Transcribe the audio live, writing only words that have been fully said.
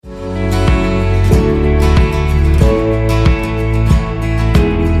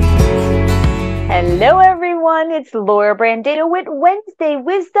It's Laura Brandano with Wednesday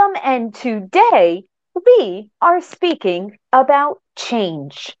Wisdom, and today we are speaking about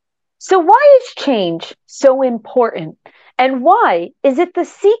change. So, why is change so important? And why is it the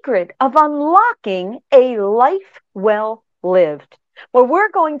secret of unlocking a life well lived? Well,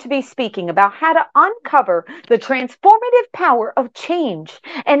 we're going to be speaking about how to uncover the transformative power of change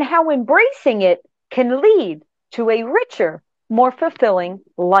and how embracing it can lead to a richer, more fulfilling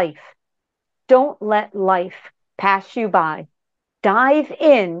life. Don't let life pass you by. Dive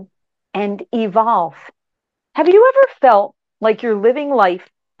in and evolve. Have you ever felt like you're living life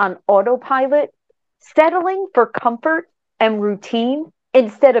on autopilot, settling for comfort and routine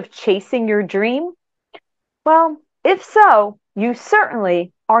instead of chasing your dream? Well, if so, you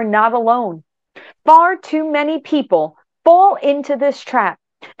certainly are not alone. Far too many people fall into this trap,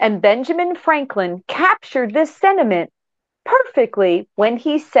 and Benjamin Franklin captured this sentiment perfectly when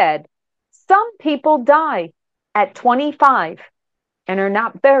he said, "Some people die at 25 and are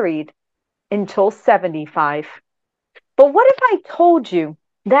not buried until 75." But what if I told you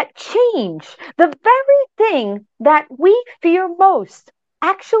that change, the very thing that we fear most,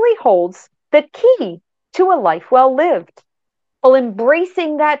 actually holds the key to a life well lived? Well,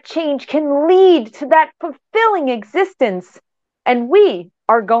 embracing that change can lead to that fulfilling existence. And we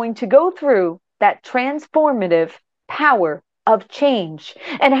are going to go through that transformative power of change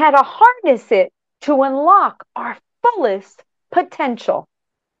and how to harness it to unlock our fullest potential.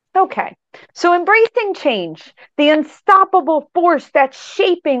 Okay, so embracing change, the unstoppable force that's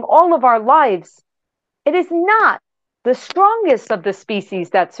shaping all of our lives, it is not the strongest of the species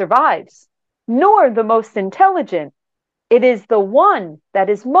that survives, nor the most intelligent. It is the one that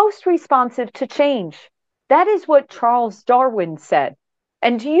is most responsive to change. That is what Charles Darwin said.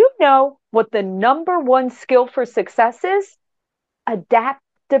 And do you know what the number one skill for success is?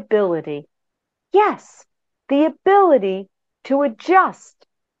 Adaptability. Yes, the ability to adjust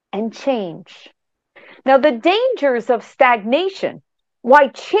and change. Now, the dangers of stagnation, why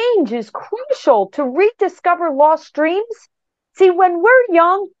change is crucial to rediscover lost dreams. See, when we're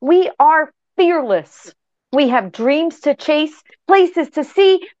young, we are fearless. We have dreams to chase, places to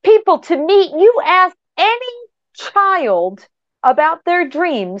see, people to meet. You ask any child about their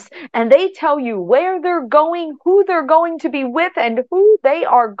dreams, and they tell you where they're going, who they're going to be with, and who they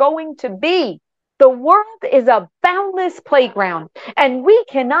are going to be. The world is a boundless playground, and we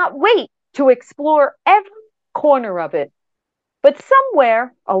cannot wait to explore every corner of it. But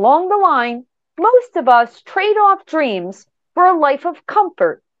somewhere along the line, most of us trade off dreams for a life of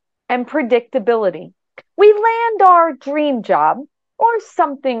comfort and predictability. We land our dream job or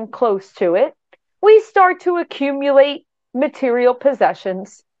something close to it. We start to accumulate material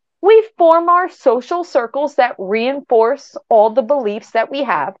possessions. We form our social circles that reinforce all the beliefs that we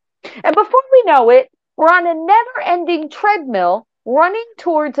have. And before we know it, we're on a never ending treadmill running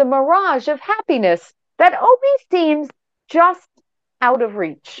towards a mirage of happiness that always seems just out of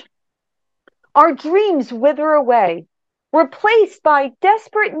reach. Our dreams wither away, replaced by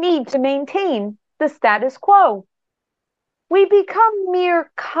desperate need to maintain the status quo. We become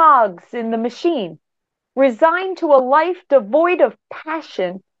mere cogs in the machine, resigned to a life devoid of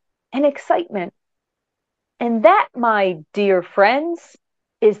passion and excitement. And that, my dear friends,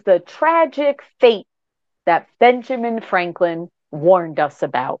 is the tragic fate that Benjamin Franklin warned us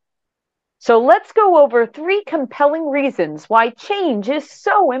about. So let's go over 3 compelling reasons why change is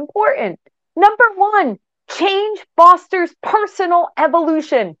so important. Number 1, change fosters personal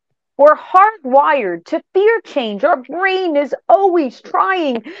evolution. We're hardwired to fear change. Our brain is always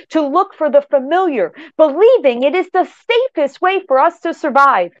trying to look for the familiar, believing it is the safest way for us to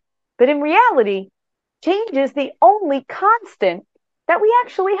survive. But in reality, change is the only constant that we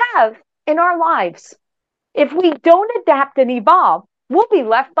actually have in our lives. If we don't adapt and evolve, we'll be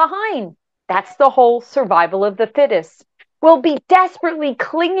left behind. That's the whole survival of the fittest. We'll be desperately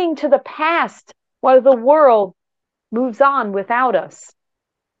clinging to the past while the world moves on without us.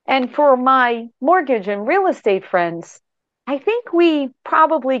 And for my mortgage and real estate friends, I think we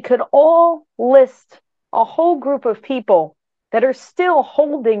probably could all list a whole group of people that are still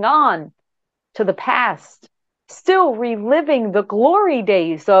holding on to the past, still reliving the glory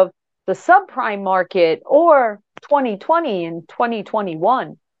days of the subprime market or 2020 and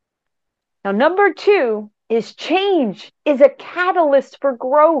 2021. Now, number 2 is change is a catalyst for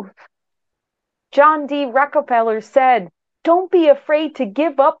growth. John D. Rockefeller said, "Don't be afraid to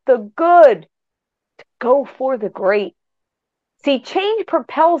give up the good, to go for the great." See, change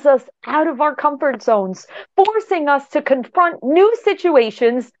propels us out of our comfort zones, forcing us to confront new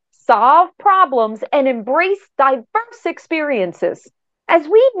situations, solve problems, and embrace diverse experiences. As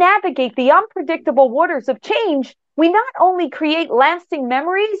we navigate the unpredictable waters of change, we not only create lasting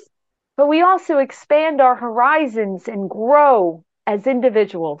memories, but we also expand our horizons and grow as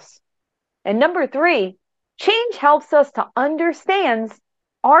individuals. And number three, change helps us to understand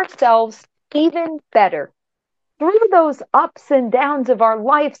ourselves even better. Through those ups and downs of our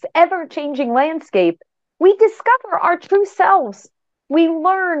life's ever changing landscape, we discover our true selves. We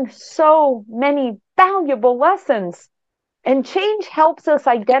learn so many valuable lessons. And change helps us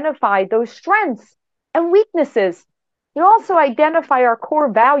identify those strengths and weaknesses. We also identify our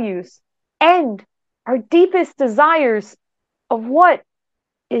core values and our deepest desires of what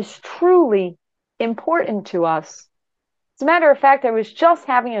is truly important to us. As a matter of fact, I was just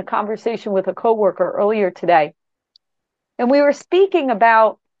having a conversation with a coworker earlier today, and we were speaking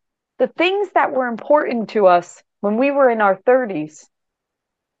about the things that were important to us when we were in our 30s.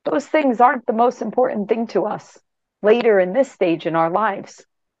 Those things aren't the most important thing to us later in this stage in our lives.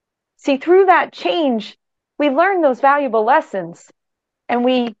 See, through that change, we learn those valuable lessons and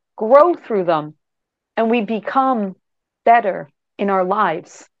we grow through them and we become better in our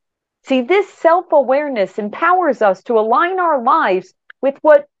lives. See, this self-awareness empowers us to align our lives with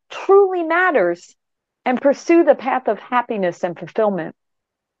what truly matters and pursue the path of happiness and fulfillment.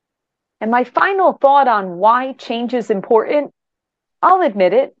 And my final thought on why change is important, I'll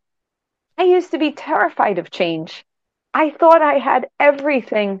admit it, I used to be terrified of change. I thought I had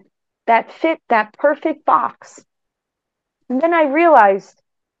everything that fit that perfect box. And then I realized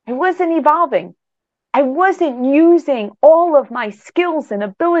I wasn't evolving. I wasn't using all of my skills and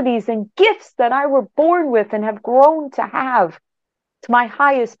abilities and gifts that I were born with and have grown to have to my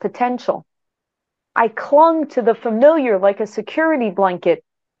highest potential. I clung to the familiar like a security blanket,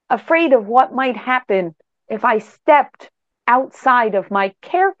 afraid of what might happen if I stepped outside of my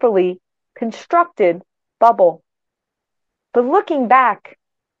carefully constructed bubble. But looking back,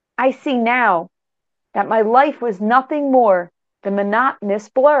 I see now that my life was nothing more than monotonous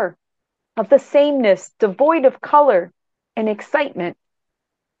blur of the sameness, devoid of color and excitement.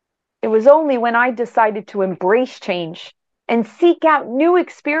 It was only when I decided to embrace change and seek out new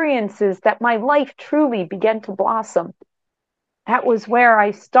experiences that my life truly began to blossom. That was where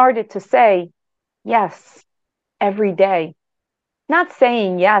I started to say yes every day. Not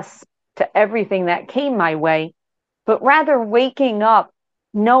saying yes to everything that came my way, but rather waking up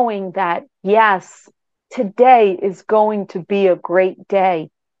knowing that, yes, today is going to be a great day.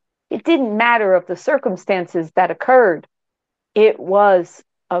 It didn't matter of the circumstances that occurred. It was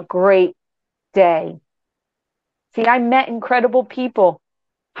a great day. See, I met incredible people.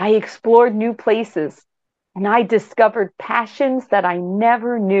 I explored new places, and I discovered passions that I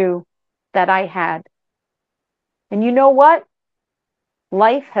never knew that I had. And you know what?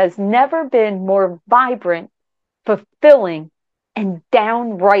 Life has never been more vibrant, fulfilling, and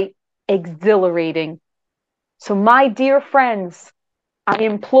downright exhilarating. So, my dear friends, I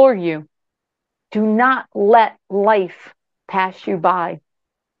implore you, do not let life pass you by,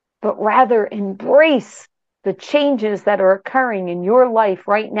 but rather embrace the changes that are occurring in your life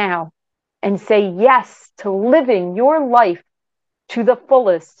right now and say yes to living your life to the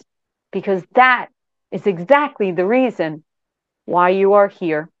fullest, because that is exactly the reason why you are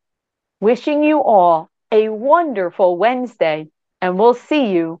here. Wishing you all a wonderful Wednesday, and we'll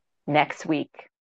see you next week.